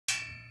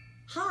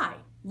Hi,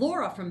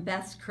 Laura from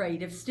Best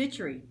Creative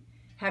Stitchery.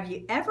 Have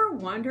you ever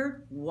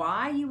wondered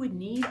why you would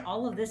need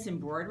all of this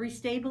embroidery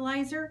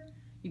stabilizer?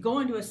 You go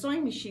into a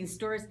sewing machine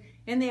stores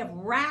and they have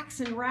racks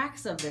and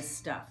racks of this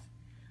stuff.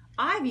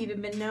 I've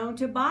even been known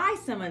to buy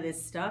some of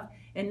this stuff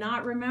and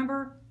not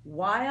remember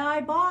why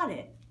I bought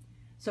it.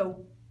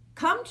 So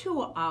come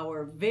to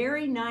our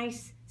very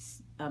nice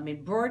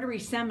embroidery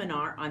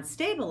seminar on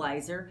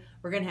stabilizer.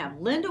 We're going to have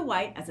Linda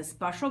White as a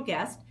special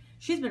guest.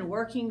 She's been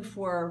working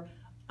for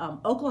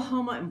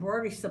Oklahoma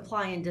Embroidery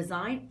Supply and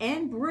Design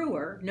and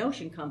Brewer,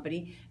 Notion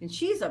Company, and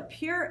she's a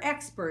pure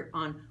expert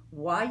on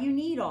why you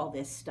need all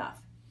this stuff.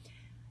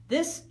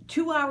 This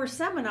 2-hour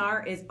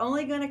seminar is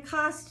only going to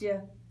cost you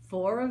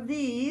 4 of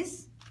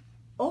these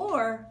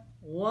or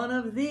 1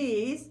 of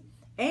these,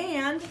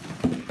 and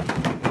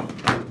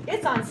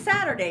it's on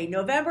Saturday,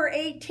 November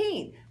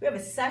 18th. We have a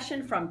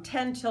session from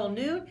 10 till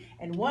noon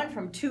and one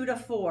from 2 to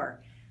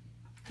 4.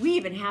 We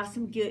even have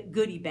some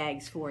goodie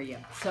bags for you.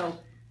 So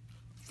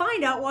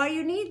find out why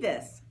you need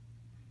this.